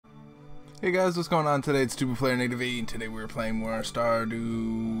Hey guys, what's going on today? It's Tubaplyr NegativeAE, and today we're playing more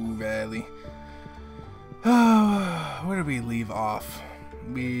Stardew Valley. Where did we leave off?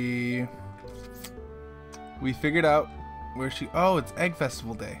 We figured out where she. Oh, it's Egg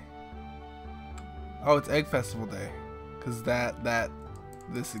Festival Day. Oh, it's Egg Festival Day, cause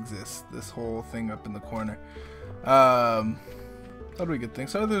this exists. This whole thing up in the corner. How do we get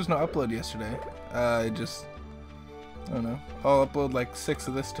things? Sorry, there was no upload yesterday. I don't know. I'll upload like 6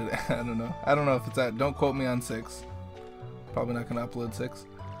 of this today. I don't know. I don't know if it's at. Don't quote me on 6. Probably not gonna upload 6.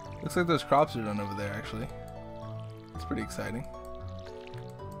 Looks like those crops are done over there actually. It's pretty exciting.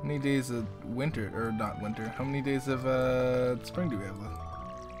 How many days of winter, or not winter? How many days of spring do we have left?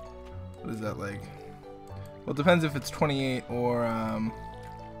 What is that like? Well, it depends if it's 28 or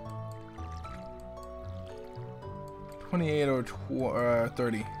 28 or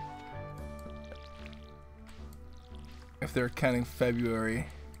 30. If they're counting February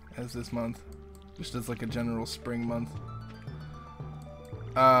as this month, just as like a general spring month.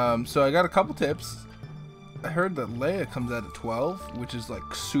 So I got a couple tips. I heard that Leia comes out at 12, which is like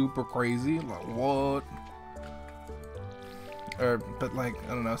super crazy. Like what? But like I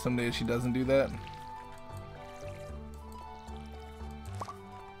don't know. Some days she doesn't do that.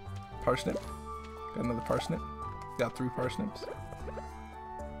 Parsnip. Got another parsnip. Got 3 parsnips.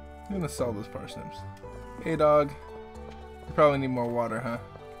 I'm gonna sell those parsnips. Hey dog. You probably need more water, huh?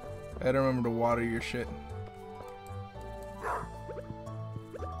 I gotta remember to water your shit.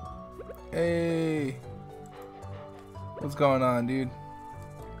 Hey! What's going on, dude?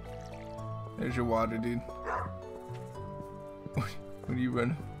 There's your water, dude. What are you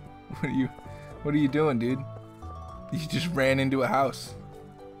running? What are you doing, dude? You just ran into a house.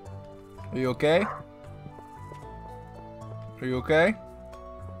 Are you okay? Are you okay?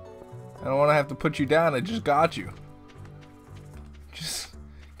 I don't want to have to put you down. I just got you.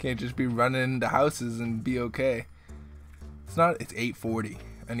 Can't just be running into houses and be okay. It's 8:40.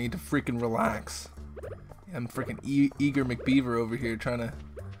 I need to freaking relax. I'm freaking eager McBeaver over here trying to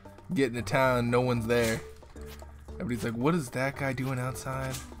get into town. No one's there. Everybody's like, what is that guy doing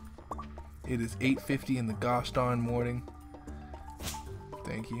outside? It is 8:50 in the gosh darn morning.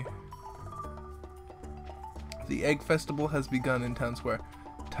 Thank you. The Egg Festival has begun in Town Square.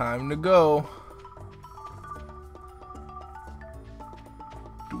 Time to go.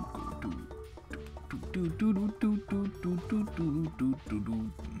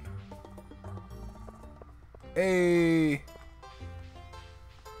 Hey,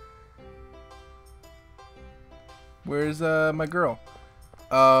 where's my girl?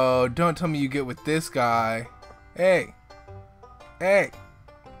 Oh, don't tell me you get with this guy. Hey,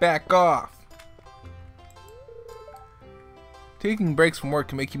 back off. Taking breaks from work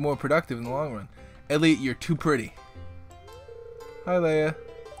can make you more productive in the long run. Elliot, you're too pretty. Hi, Leia.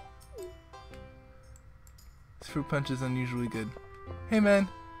 This fruit punch is unusually good. Hey man,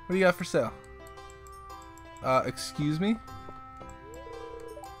 what do you got for sale? Excuse me?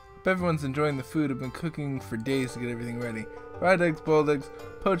 Hope everyone's enjoying the food. I've been cooking for days to get everything ready. Fried eggs, boiled eggs,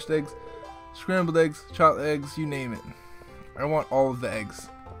 poached eggs, scrambled eggs, chopped eggs, you name it. I want all of the eggs.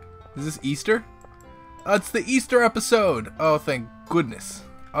 Is this Easter? It's the Easter episode! Oh, thank goodness.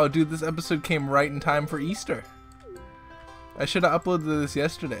 Oh dude, this episode came right in time for Easter. I should have uploaded this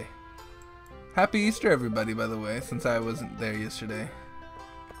yesterday. Happy Easter, everybody, by the way, since I wasn't there yesterday.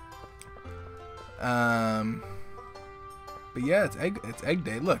 But yeah, it's egg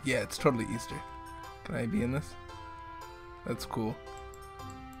day. Look, yeah, it's totally Easter. Can I be in this? That's cool.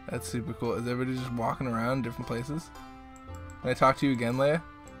 That's super cool. Is everybody just walking around different places? Can I talk to you again, Leia?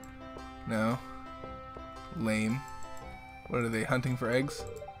 No. Lame. What are they, hunting for eggs?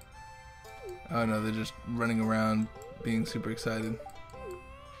 Oh no, they're just running around being super excited.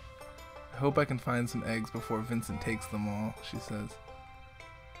 I hope I can find some eggs before Vincent takes them all, she says.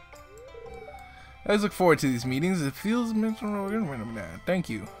 I always look forward to these meetings. It feels... Thank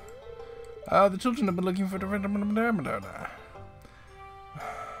you. The children have been looking for...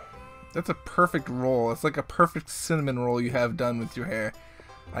 That's a perfect roll. It's like a perfect cinnamon roll you have done with your hair.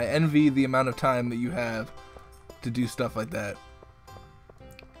 I envy the amount of time that you have to do stuff like that.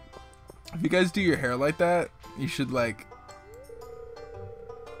 If you guys do your hair like that, you should like...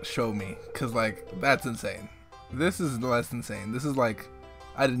 show me, cause like that's insane. This is less insane. This is like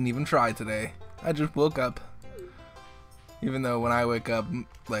I didn't even try today. I just woke up. Even though when I wake up,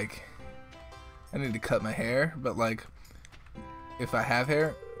 like I need to cut my hair, but like if I have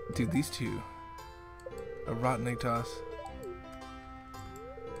hair, dude, these two, a rotten egg toss.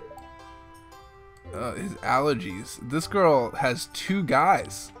 His allergies. This girl has 2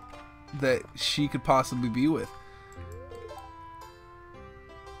 guys that she could possibly be with.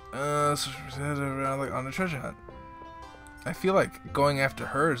 like on a treasure hunt. I feel like going after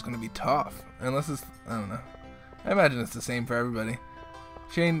her is gonna be tough. Unless it's, I don't know. I imagine it's the same for everybody.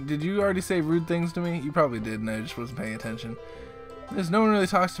 Shane, did you already say rude things to me? You probably did, and I just wasn't paying attention. There's no one really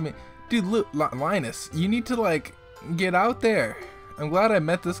talks to me. Dude, look, Linus, you need to, like, get out there. I'm glad I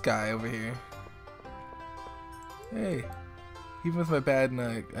met this guy over here. Hey. Even with my bad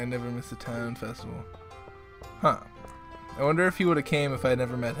night, I never missed a town festival. Huh. I wonder if he would have came if I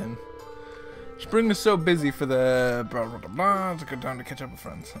never met him. Spring is so busy for the blah blah blah. It's a good time to catch up with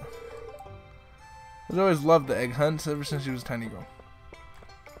friends. I've always loved the egg hunts ever since she was a tiny girl.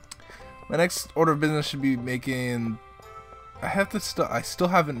 My next order of business should be making. I still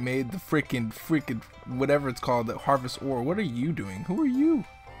haven't made the freaking whatever it's called, that harvest ore. What are you doing? Who are you?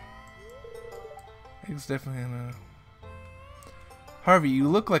 Eggs definitely in a. Harvey, you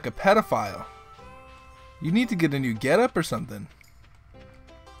look like a pedophile. You need to get a new getup or something.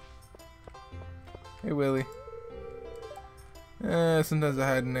 Hey, Willie. Sometimes I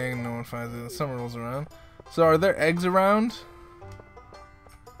hide an egg and no one finds it. Summer rolls around. So, are there eggs around?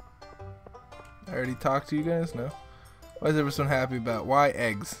 I already talked to you guys? No? Why is everyone happy about? Why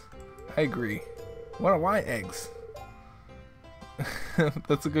eggs? I agree. Why eggs?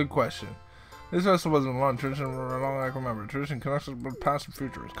 That's a good question. This festival wasn't a long tradition, long I can remember. Tradition connects with past and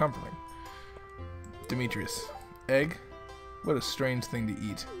future. It's comforting. Demetrius. Egg? What a strange thing to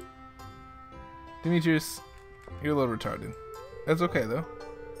eat. Demetrius, you're a little retarded. That's okay, though.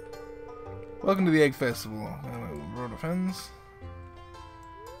 Welcome to the Egg Festival. Road of Hens.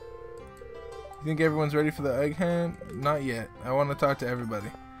 You think everyone's ready for the egg hunt? Not yet. I want to talk to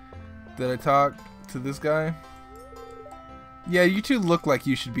everybody. Did I talk to this guy? Yeah, you two look like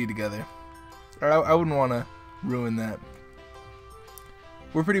you should be together. I wouldn't want to ruin that.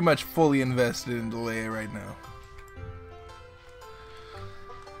 We're pretty much fully invested in Leia right now.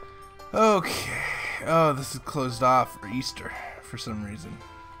 Okay. Oh, this is closed off for Easter for some reason.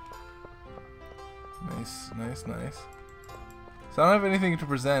 Nice, nice, nice. So I don't have anything to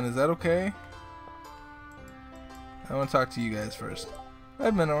present. Is that okay? I want to talk to you guys first.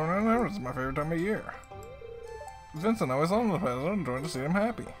 I've been around. It's my favorite time of year. Vincent, I was on the place. I'm enjoying to see him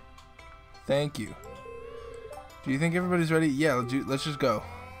happy. Thank you. Do you think everybody's ready? Yeah, let's just go.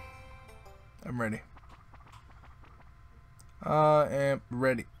 I'm ready. I am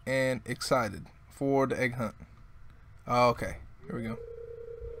ready and excited for the egg hunt. Oh, okay, here we go.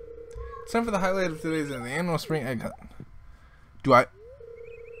 It's time for the highlight of today's the annual spring egg hunt.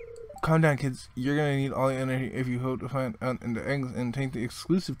 Calm down, kids. You're gonna need all the energy if you hope to find in the eggs and take the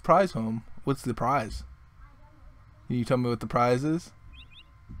exclusive prize home. What's the prize? Can you tell me what the prize is?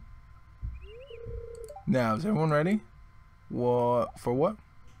 Now, is everyone ready? What for? What?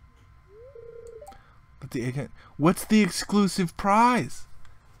 But the egg hunt. What's the exclusive prize?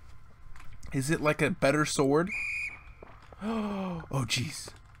 Is it like a better sword? Oh jeez.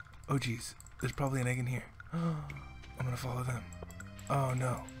 Oh jeez. There's probably an egg in here. I'm gonna follow them. Oh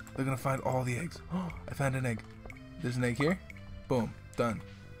no. They're gonna find all the eggs. Oh, I found an egg. There's an egg here. Boom. Done.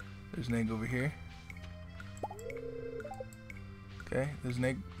 There's an egg over here. Okay. There's an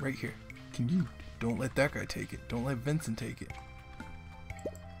egg right here. Can you? Don't let that guy take it. Don't let Vincent take it.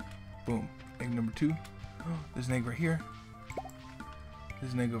 Boom. Egg number 2. Oh, there's an egg right here.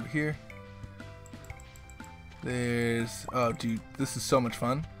 There's an egg over here. There's... Oh, dude. This is so much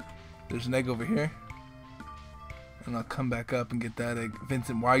fun. There's an egg over here. And I'll come back up and get that egg.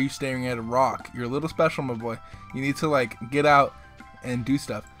 Vincent, why are you staring at a rock? You're a little special, my boy. You need to, like, get out and do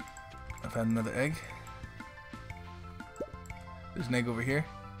stuff. I found another egg. There's an egg over here.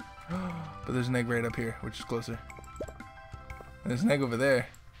 But there's an egg right up here, which is closer. And there's an egg over there.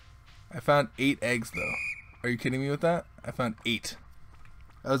 I found 8 eggs, though. Are you kidding me with that? I found 8.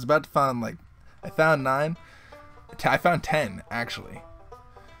 I was about to find, like... I found 9. I found 10, actually.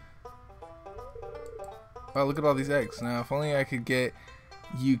 Wow, look at all these eggs. Now, if only I could get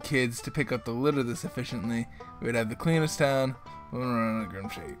you kids to pick up the litter this efficiently, we would have the cleanest town.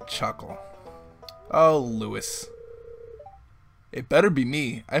 Chuckle. Oh, Lewis. It better be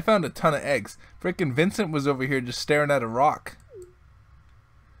me. I found a ton of eggs. Frickin' Vincent was over here just staring at a rock.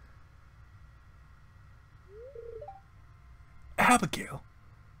 Abigail,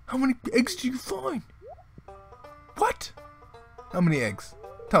 how many eggs do you find? What? How many eggs?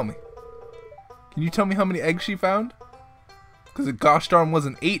 Tell me. Can you tell me how many eggs she found? Because the gosh darn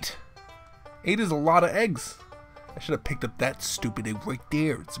wasn't 8. 8 is a lot of eggs. I should have picked up that stupid egg right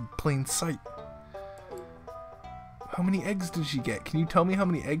there. It's in plain sight. How many eggs did she get? Can you tell me how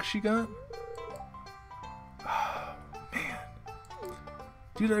many eggs she got? Oh, man.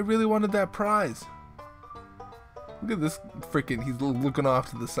 Dude, I really wanted that prize. Look at this freaking, he's looking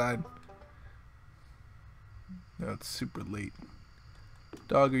off to the side. No, it's super late.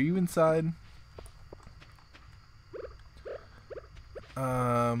 Dog, are you inside?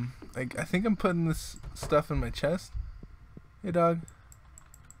 I think I'm putting this stuff in my chest. Hey, dog.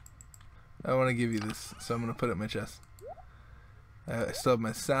 I want to give you this, so I'm going to put it in my chest. I still have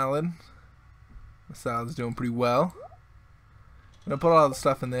my salad. My salad's doing pretty well. I'm going to put all the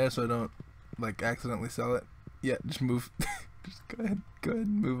stuff in there so I don't, like, accidentally sell it. Yeah, just move. Just go ahead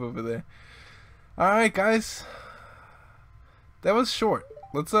and move over there. Alright, guys. That was short.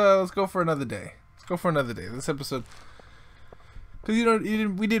 Let's go for another day. Let's go for another day. This episode, because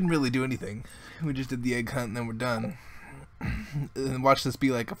we didn't really do anything. We just did the egg hunt and then we're done. And watch this be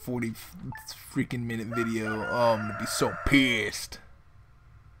like a 40 freaking minute video. Oh, I'm gonna be so pissed.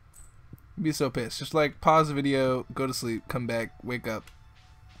 Be so pissed. Just like pause the video, go to sleep, come back, wake up,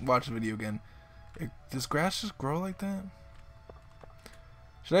 watch the video again. Does grass just grow like that?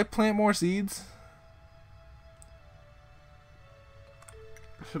 Should I plant more seeds?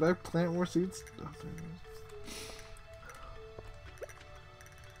 Should I plant more seeds?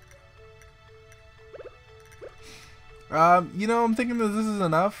 You know, I'm thinking that this is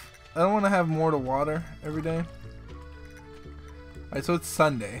enough. I don't want to have more to water every day. Alright, so it's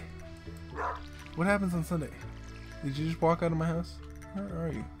Sunday. What happens on Sunday? Did you just walk out of my house? Where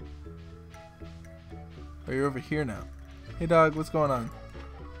are you? Oh, you're over here now. Hey dog, what's going on?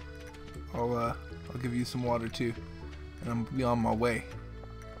 I'll give you some water too. And I'm gonna be on my way.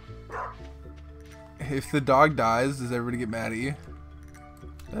 If the dog dies, does everybody get mad at you?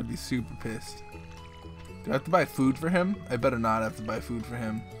 I'd be super pissed. Do I have to buy food for him? I better not have to buy food for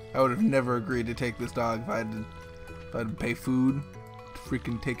him. I would have never agreed to take this dog if I had to pay food to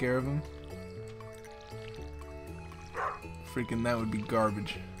freaking take care of him. Freaking that would be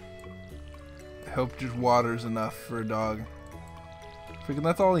garbage. I hope just water's enough for a dog. Freaking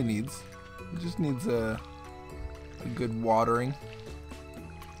that's all he needs. He just needs a good watering.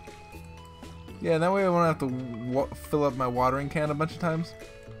 Yeah, that way I won't have to fill up my watering can a bunch of times.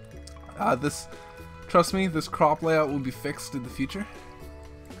 Trust me, this crop layout will be fixed in the future.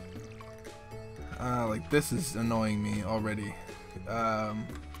 Like this is annoying me already.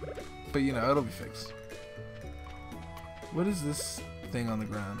 But you know, it'll be fixed. What is this thing on the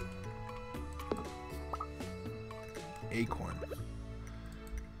ground? Acorn.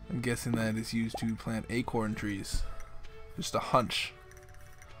 I'm guessing that is used to plant acorn trees. Just a hunch.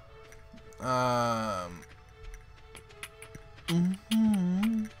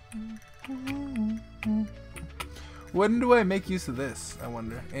 When do I make use of this, I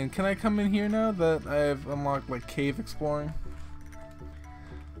wonder? And can I come in here now that I've unlocked like cave exploring?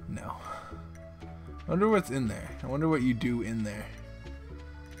 No. I wonder what's in there. I wonder what you do in there.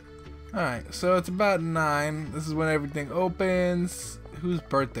 Alright, so it's about 9. This is when everything opens. Whose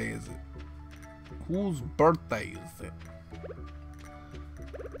birthday is it? Whose birthday is it?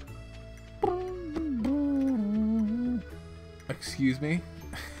 Excuse me?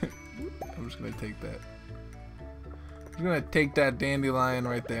 I'm just gonna take that. I'm just gonna take that dandelion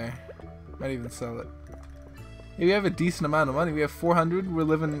right there. Might even sell it. Yeah, we have a decent amount of money. We have 400. We're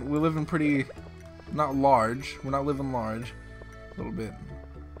living pretty, not large. We're not living large. A little bit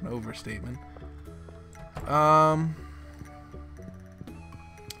an overstatement. I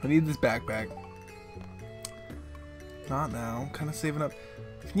need this backpack. Not now. I'm kind of saving up.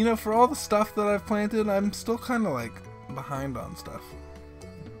 You know, for all the stuff that I've planted, I'm still kind of like behind on stuff.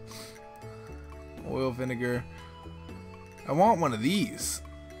 Oil, vinegar. I want one of these.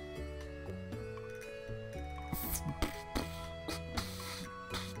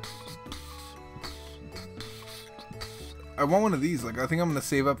 I want one of these. Like, I think I'm gonna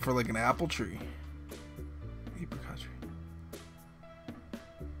save up for like an apple tree. Apricot tree.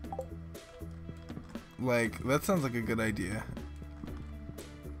 Like, that sounds like a good idea.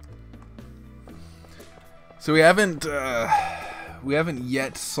 So we haven't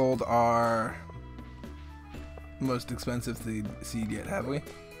yet sold our most expensive seed yet, have we?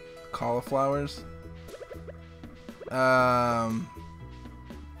 Cauliflowers. But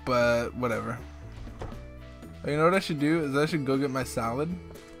whatever. You know what I should do is I should go get my salad.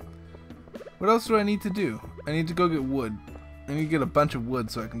 What else do I need to do? I need to go get wood. I need to get a bunch of wood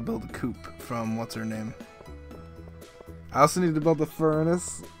so I can build a coop from what's her name. I also need to build a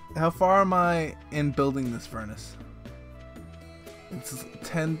furnace. How far am I in building this furnace? It's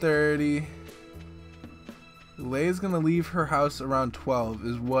 10:30. Leia's gonna leave her house around 12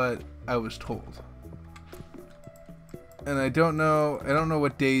 is what I was told. And I don't know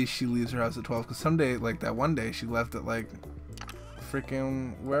what days she leaves her house at 12, because someday, like that one day, she left at like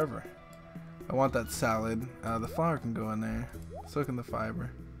freaking wherever. I want that salad. The flour can go in there. So can the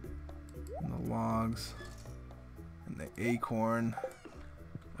fiber. And the logs. And the acorn.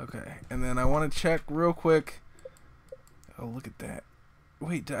 Okay. And then I want to check real quick. Oh, look at that.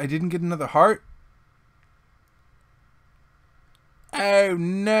 Wait, I didn't get another heart? Oh,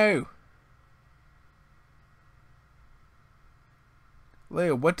 no.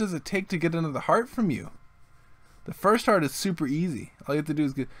 Leia, what does it take to get another heart from you? The first heart is super easy. All you have to do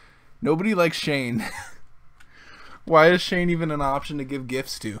is get... Nobody likes Shane. Why is Shane even an option to give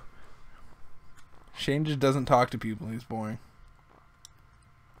gifts to? Shane just doesn't talk to people. He's boring.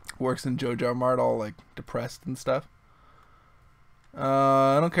 Works in JoJo Mart all like depressed and stuff.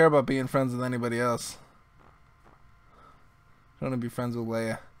 I don't care about being friends with anybody else. I want to be friends with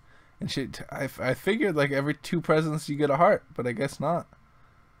Leia. And I figured like every 2 presents you get a heart, but I guess not.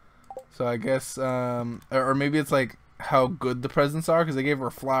 So I guess, or maybe it's like how good the presents are, because I gave her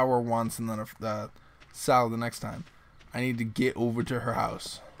a flower once and then a salad the next time. I need to get over to her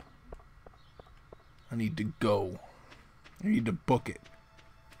house. I need to go. I need to book it.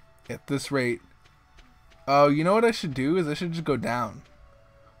 At this rate. Oh, you know what I should do is I should just go down.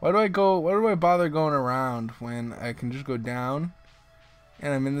 Why do I bother going around when I can just go down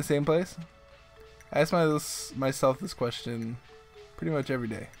and I'm in the same place? I ask myself this question pretty much every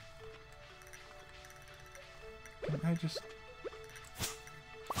day. I just...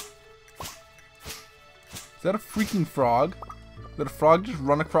 Is that a freaking frog? Did a frog just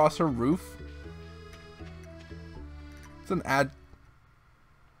run across her roof? It's an agile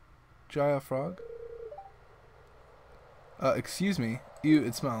frog. Excuse me. Ew,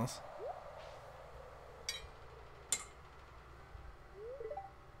 it smells.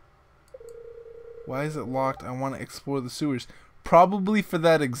 Why is it locked? I want to explore the sewers. Probably for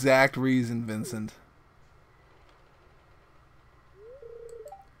that exact reason, Vincent.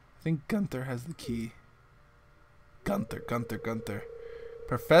 I think Gunther has the key. Gunther.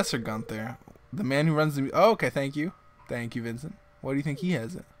 Professor Gunther. The man who runs the... Oh, okay, thank you. Thank you, Vincent. Why do you think he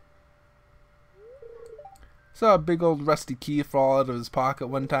has it? Saw a big old rusty key fall out of his pocket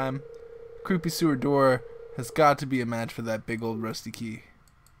one time. Creepy sewer door has got to be a match for that big old rusty key.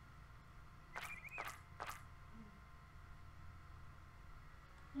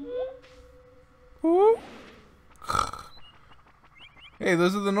 Ooh. Hey,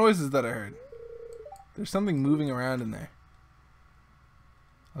 those are the noises that I heard. There's something moving around in there.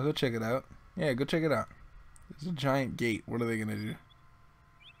 I'll go check it out. Yeah, go check it out. There's a giant gate. What are they gonna do?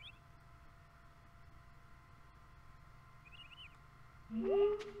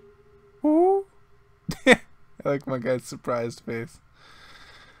 Ooh. I like my guy's surprised face.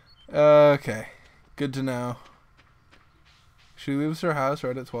 Okay. Good to know. She leaves her house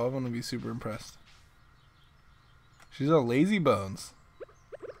right at 12. I'm gonna be super impressed. She's a lazy bones.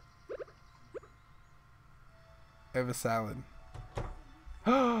 I have a salad.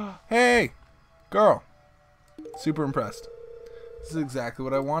 Hey! Girl! Super impressed. This is exactly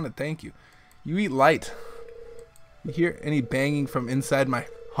what I wanted. Thank you. You eat light. You hear any banging from inside my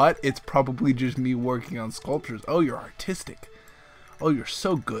hut? It's probably just me working on sculptures. Oh, you're artistic. Oh, you're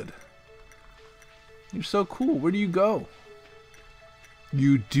so good. You're so cool. Where do you go?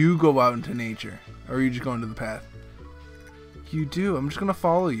 You do go out into nature. Or are you just going to the path? You do. I'm just going to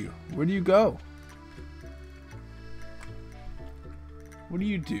follow you. Where do you go? What do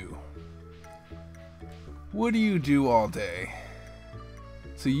you do? What do you do all day?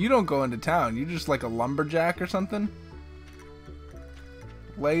 So you don't go into town. You're just like a lumberjack or something?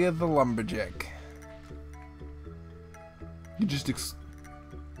 Leia the lumberjack. You just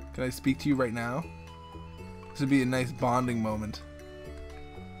Can I speak to you right now? This would be a nice bonding moment.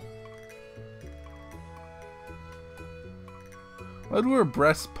 Why do her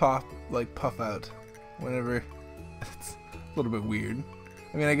breasts puff out whenever? It's a little bit weird.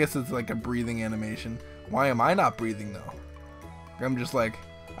 I mean, I guess it's like a breathing animation. Why am I not breathing though? I'm just like,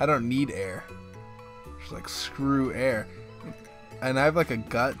 I don't need air. Just like, screw air. And I have like a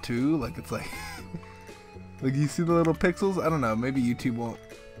gut too. Like it's like, like you see the little pixels? I don't know. Maybe YouTube won't.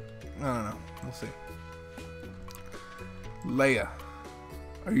 I don't know. We'll see. Leia,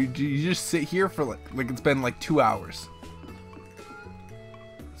 do you just sit here for like it's been like 2 hours?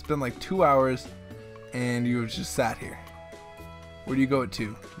 It's been like 2 hours, and you've just sat here. Where do you go at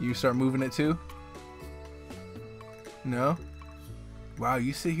 2? You start moving at 2? No? Wow,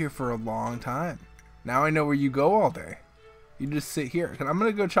 you sit here for a long time. Now I know where you go all day. You just sit here. I'm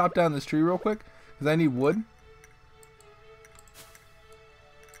gonna go chop down this tree real quick, because I need wood.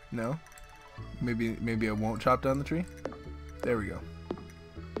 No? Maybe I won't chop down the tree? There we go.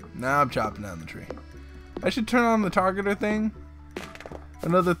 Now I'm chopping down the tree. I should turn on the targeter thing. I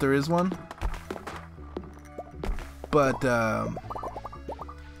know that there is one. But I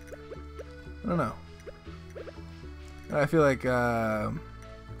don't know. I feel like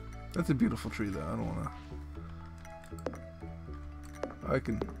that's a beautiful tree, though. I don't want to.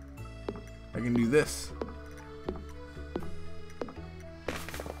 I can do this.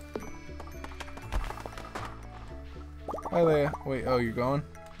 Hi, Leia. Wait. Oh, you're going?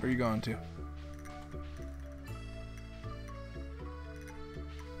 Where are you going to?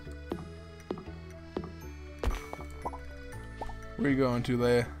 Where are you going to,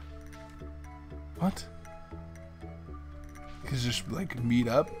 Leia? What? Cause just like meet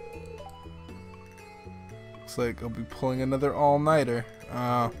up. Looks like I'll be pulling another all-nighter.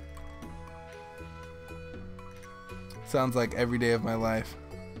 Sounds like every day of my life.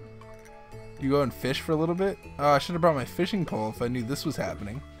 You go and fish for a little bit? Oh, I should have brought my fishing pole if I knew this was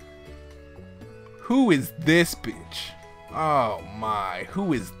happening. Who is this bitch? Oh my,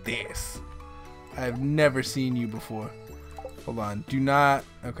 who is this? I have never seen you before. Hold on, do not.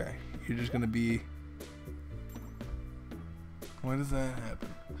 Okay, you're just gonna be. Why does that happen?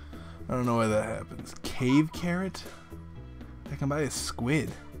 I don't know why that happens. Cave carrot? I can buy a squid,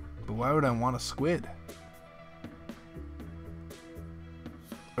 but why would I want a squid?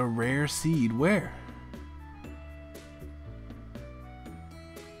 A rare seed, where?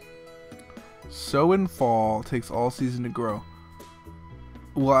 Sow in fall, takes all season to grow.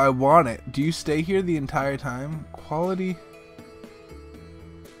 Well, I want it. Do you stay here the entire time? Quality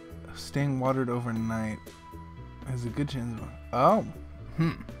of staying watered overnight has a good chance of... Oh, I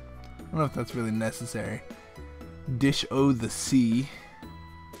don't know if that's really necessary. Dish o' the sea.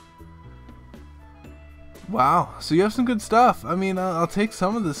 Wow, so you have some good stuff. I mean, I'll take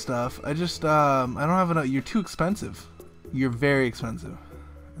some of this stuff. I just, I don't have enough. You're too expensive. You're very expensive.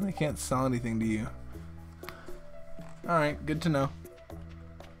 And I can't sell anything to you. Alright, good to know.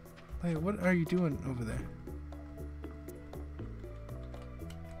 Hey, what are you doing over there?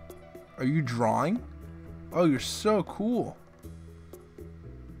 Are you drawing? Oh, you're so cool.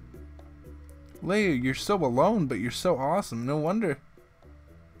 Leia, you're so alone, but you're so awesome. No wonder.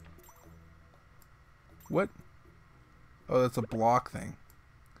 What? Oh, that's a block thing.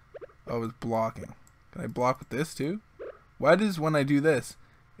 Oh, it's blocking. Can I block with this too? Why does when I do this,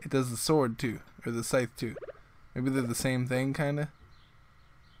 it does the sword too, or the scythe too? Maybe they're the same thing, kinda.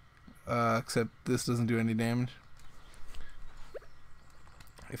 Except this doesn't do any damage.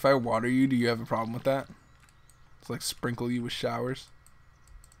 If I water you, do you have a problem with that? It's like sprinkle you with showers.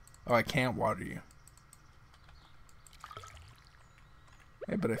 Oh, I can't water you.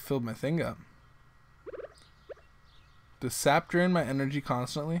 Hey, but I filled my thing up. Does sap drain my energy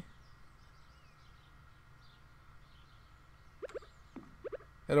constantly?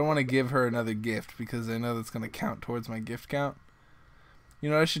 I don't want to give her another gift because I know that's going to count towards my gift count. You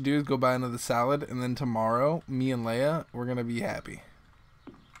know what I should do is go buy another salad, and then tomorrow, me and Leia, we're going to be happy.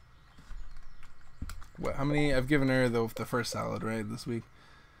 What, how many? I've given her the first salad, right, this week.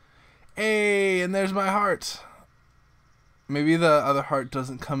 Hey, and there's my heart. Maybe the other heart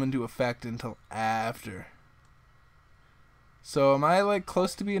doesn't come into effect until after. So am I like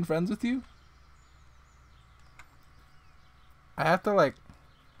close to being friends with you? I have to like...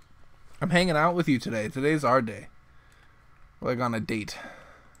 I'm hanging out with you today. Today's our day. We're like on a date.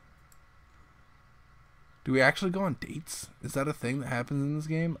 Do we actually go on dates? Is that a thing that happens in this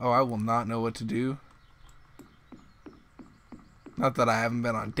game? Oh, I will not know what to do. Not that I haven't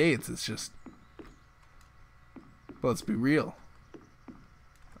been on dates, it's just... Let's be real.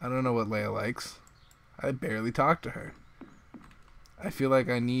 I don't know what Leia likes. I barely talk to her. I feel like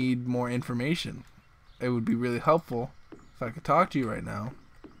I need more information. It would be really helpful if I could talk to you right now.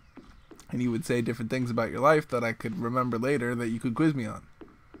 And you would say different things about your life that I could remember later that you could quiz me on.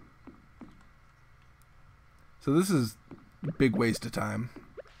 So this is a big waste of time.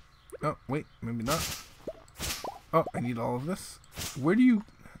 Oh, wait, maybe not. Oh, I need all of this. Where do you...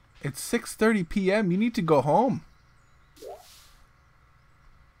 It's 6:30 p.m. You need to go home.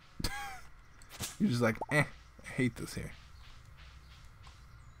 You're just like, I hate this here.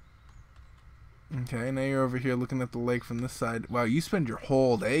 Okay, now you're over here looking at the lake from this side. Wow, you spend your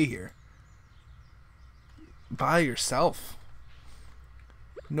whole day here. By yourself.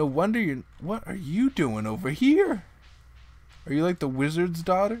 No wonder you're... What are you doing over here? Are you like the wizard's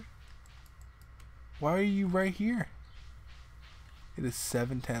daughter? Why are you right here? It is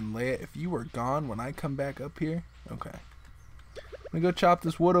 7:10. Leia, if you were gone when I come back up here... Okay. I'm gonna go chop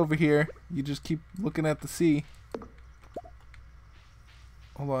this wood over here. You just keep looking at the sea.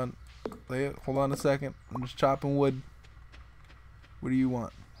 Hold on. Leia, hold on a second. I'm just chopping wood. What do you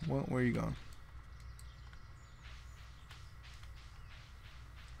want? Where are you going?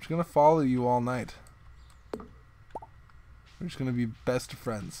 I'm just gonna follow you all night. We're just gonna be best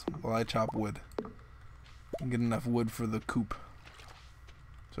friends while I chop wood and get enough wood for the coop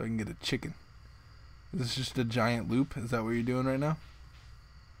so I can get a chicken. Is this just a giant loop? Is that what you're doing right now?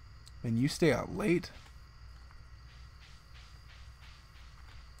 And you stay out late?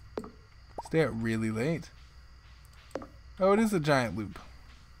 Stay out really late? Oh, it is a giant loop.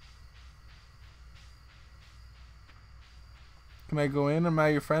 Can I go in? Am I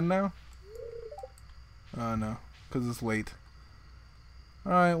your friend now? Oh no, because it's late.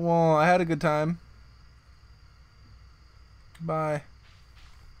 Alright, well, I had a good time. Bye.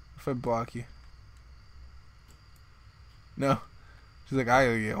 If I block you. No. She's like, I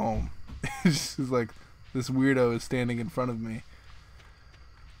gotta get home. She's like, this weirdo is standing in front of me.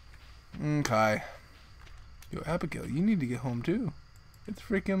 Okay. Yo, Abigail, you need to get home too. It's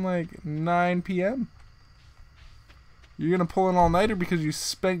freaking like 9 p.m. You're gonna pull an all-nighter because you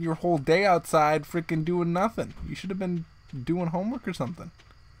spent your whole day outside freaking doing nothing. You should have been doing homework or something.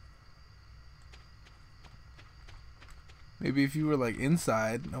 Maybe if you were like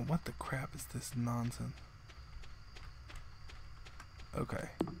inside. No, what the crap is this nonsense?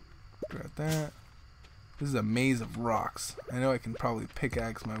 Okay. Grab that. This is a maze of rocks. I know I can probably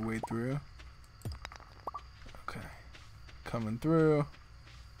pickaxe my way through. Okay. Coming through.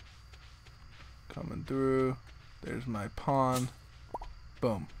 Coming through. There's my pond.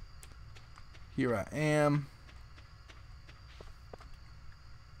 Boom. Here I am.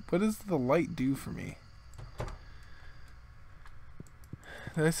 What does the light do for me?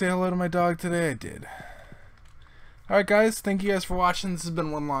 Did I say hello to my dog today? I did. Alright guys, thank you guys for watching. This has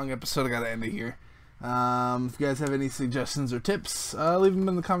been one long episode. I gotta end it here. If you guys have any suggestions or tips, leave them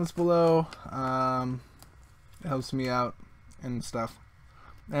in the comments below. It helps me out and stuff.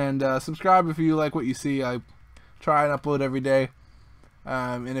 And subscribe if you like what you see. I try and upload every day.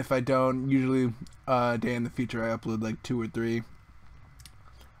 And if I don't, usually a day in the future I upload like 2 or 3.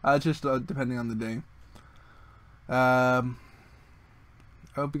 Just depending on the day. I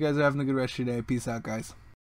hope you guys are having a good rest of your day. Peace out, guys.